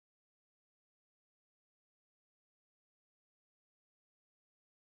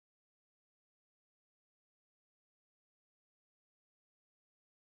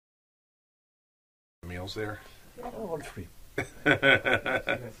males there? All three.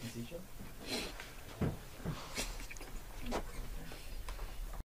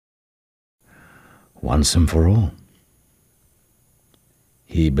 Once and for all,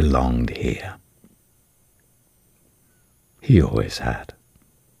 he belonged here. He always had.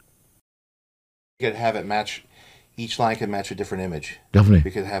 You could have it match, each line could match a different image. Lovely.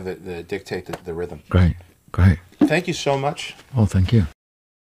 We could have it dictate the rhythm. Great, great. Thank you so much. Oh, thank you.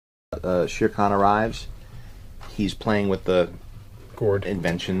 Shere Khan arrives. He's playing with the Chord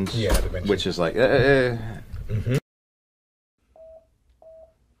inventions, dimensions. which is like...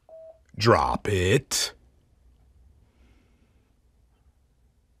 Drop it.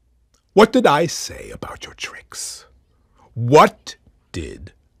 What did I say about your tricks? What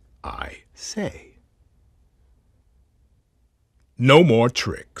did I say? No more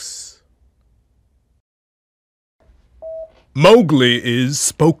tricks. Mowgli is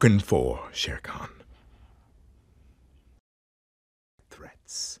spoken for, Shere Khan.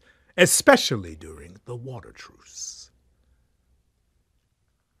 Threats, especially during the water truce.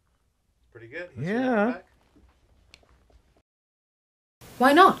 Pretty good. Yeah.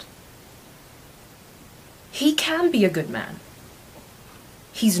 Why not? He can be a good man.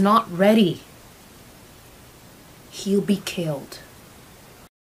 He's not ready. He'll be killed.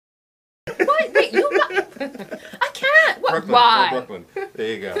 What? Wait, you not... I can't. What? Brooklyn, Why? Brooklyn. There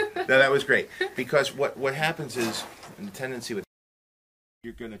you go. No, that was great. Because what happens is, the tendency with...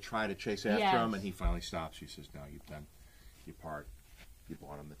 You're going to try to chase after him, and he finally stops. He says, no, you've done your part. You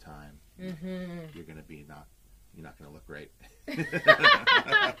bought him the time. You're going to be you're not going to look great. You're going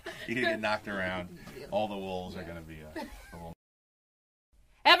to get knocked around. All the wolves are going to be a little...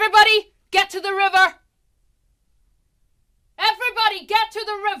 Everybody, get to the river! Everybody, get to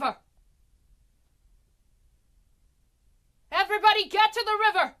the river! Everybody, get to the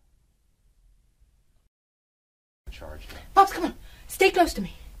river! Charged. Pops, come on. Stay close to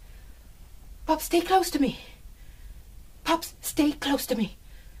me. Pops, stay close to me. Pops, stay close to me.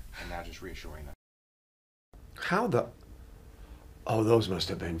 And now just reassuring them. How the... Oh, those must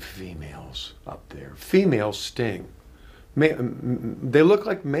have been females up there. Females sting. They look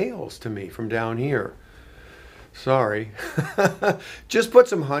like males to me from down here. Sorry. Just put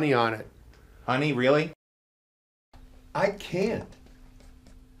some honey on it. Honey, really? I can't.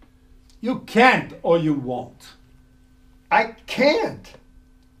 You can't or you won't. I can't.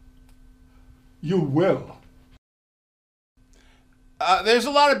 You will. There's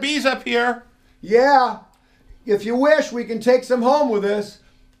a lot of bees up here. Yeah. If you wish, we can take some home with us.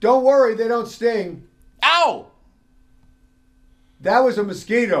 Don't worry, they don't sting. Ow! That was a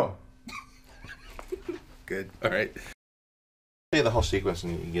mosquito. Good. All right. The whole sequence,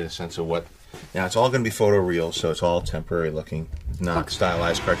 and you get a sense of what... Now, it's all going to be photoreal, so it's all temporary looking, not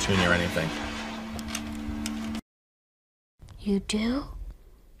stylized cartoony or anything. You do?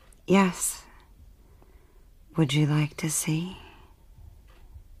 Yes. Would you like to see?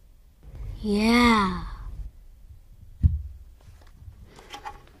 Yeah.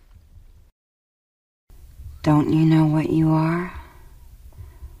 Don't you know what you are?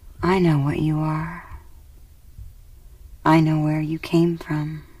 I know what you are. I know where you came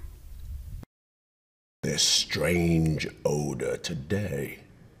from. This strange odor today.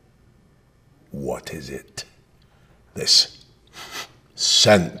 What is it? This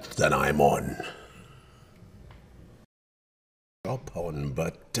scent that I'm on. Upon,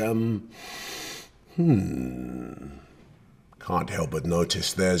 but, can't help but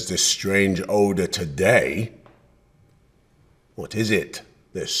notice there's this strange odor today. What is it?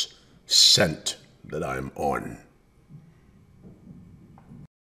 This scent that I'm on.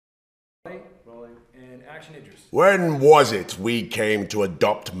 Rolling. And action, Idris. When was it we came to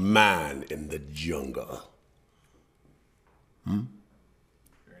adopt man in the jungle? Very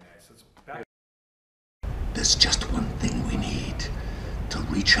nice. Let's back. There's just one thing we need to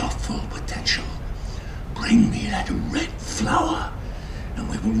reach our full potential. Bring me that red flower, and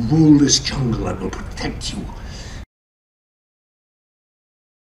we will rule this jungle and will protect you.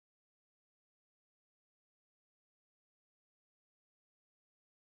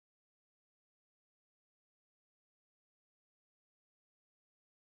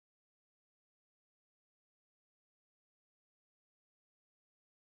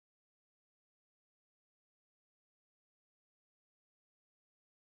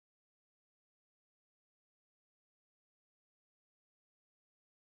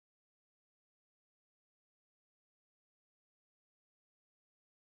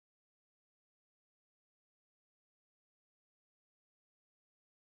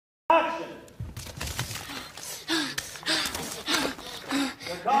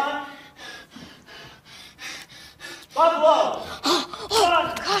 Pablo! Oh,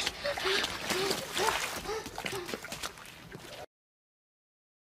 God.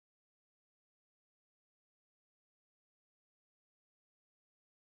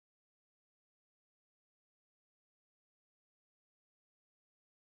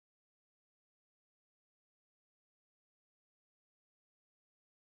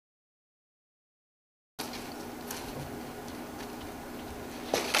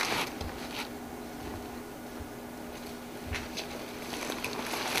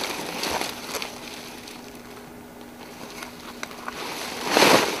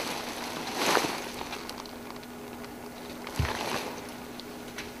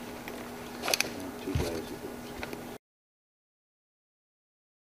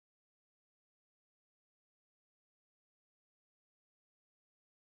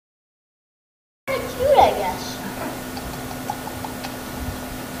 Cute, I guess.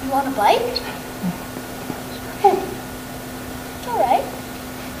 You want a bite? It's alright.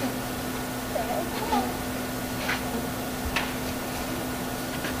 Come on.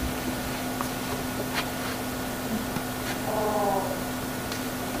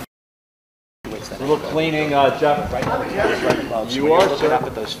 A little cleaning, Jeff. You are, looking sir. up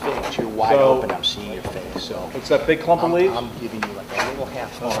at those figs. You're wide So- open. I'm seeing your face. So What's that big clump of leaves? I'm giving you like a little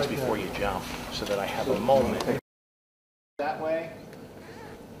half pause before you jump, so that I have a moment. That way.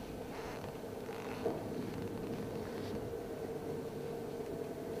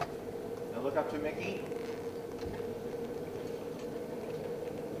 Now look up to Mickey.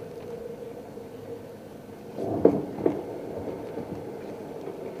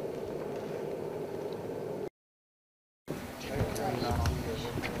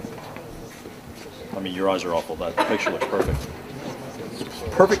 I mean, your eyes are awful. That picture looks perfect.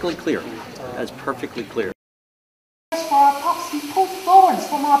 Perfectly clear. That's perfectly clear. For our pups, he pulled thorns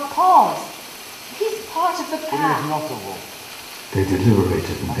from our paws. He's part of the pack. They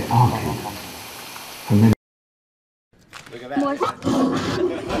deliberated and they argued. And then Look at that.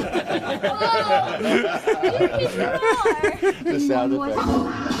 The sound effect.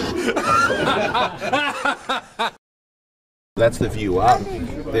 That's the view up.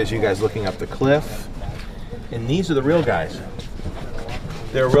 There's you guys looking up the cliff. And these are the real guys.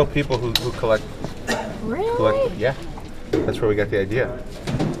 They're real people who collect. Really? Yeah. That's where we got the idea.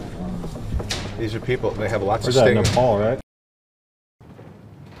 These are people, they have lots Where's of that, stingers. Nepal, right?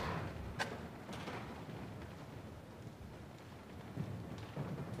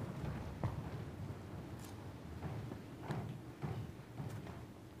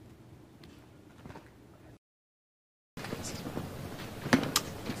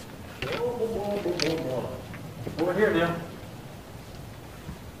 Over here now.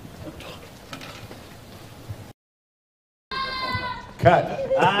 Cut.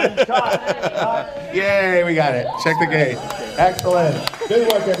 And cut. Yay, we got it. Check the gate. Excellent.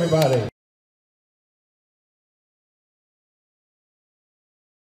 Good work, everybody.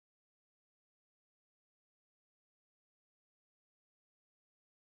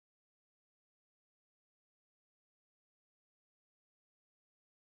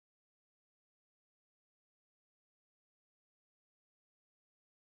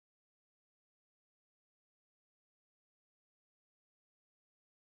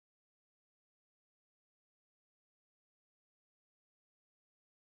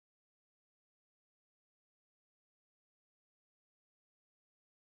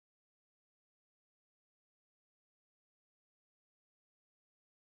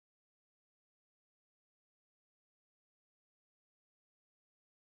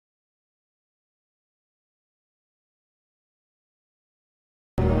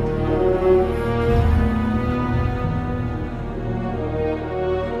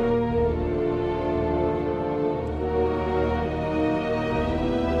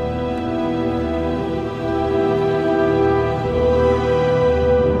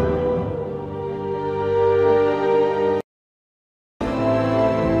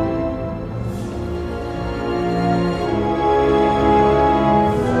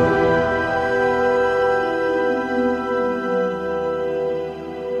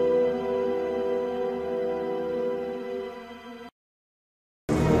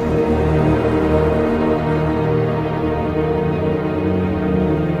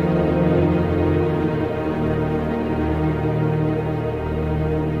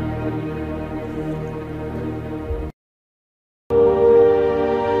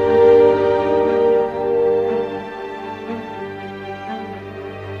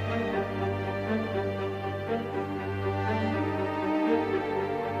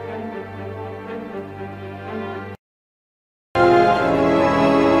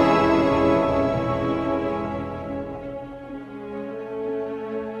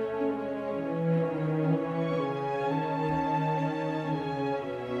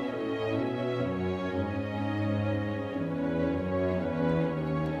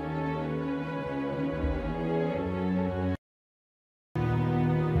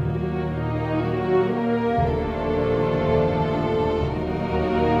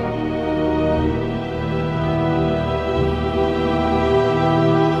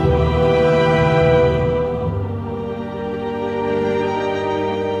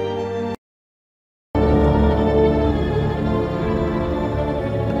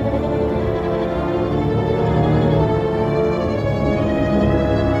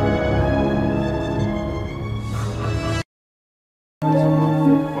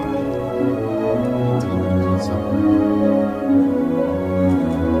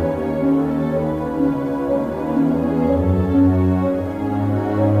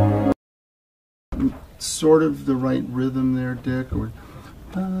 sort of the right rhythm there, Dick? Or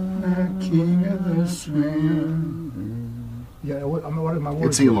King of the swing. Yeah, what are my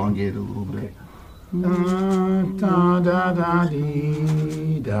words? it's elongated a little bit. Da da da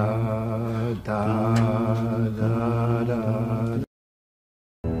dee da da da da.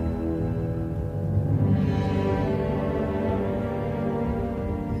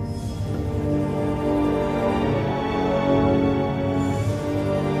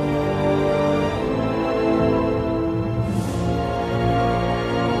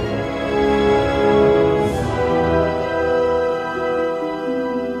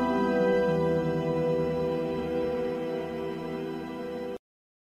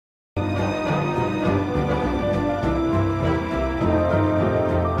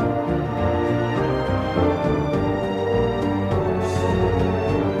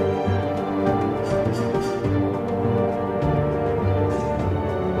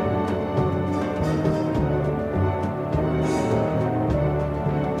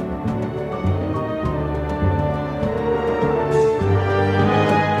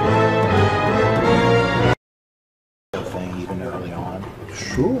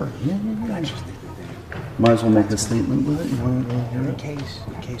 Sure. Yeah. Might as well make a statement with it. You want to hear In it? case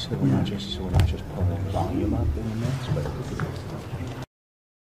that we're not just pulling volume up in the mix, but.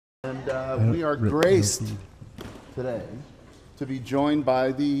 And we are graced today to be joined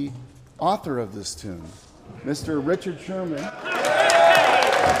by the author of this tune, Mr. Richard Sherman.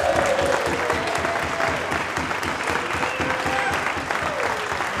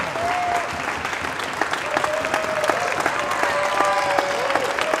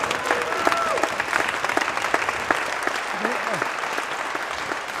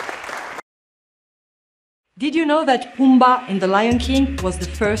 Did you know that Pumbaa in The Lion King was the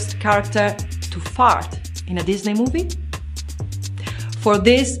first character to fart in a Disney movie? For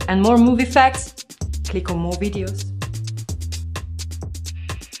this and more movie facts, click on more videos.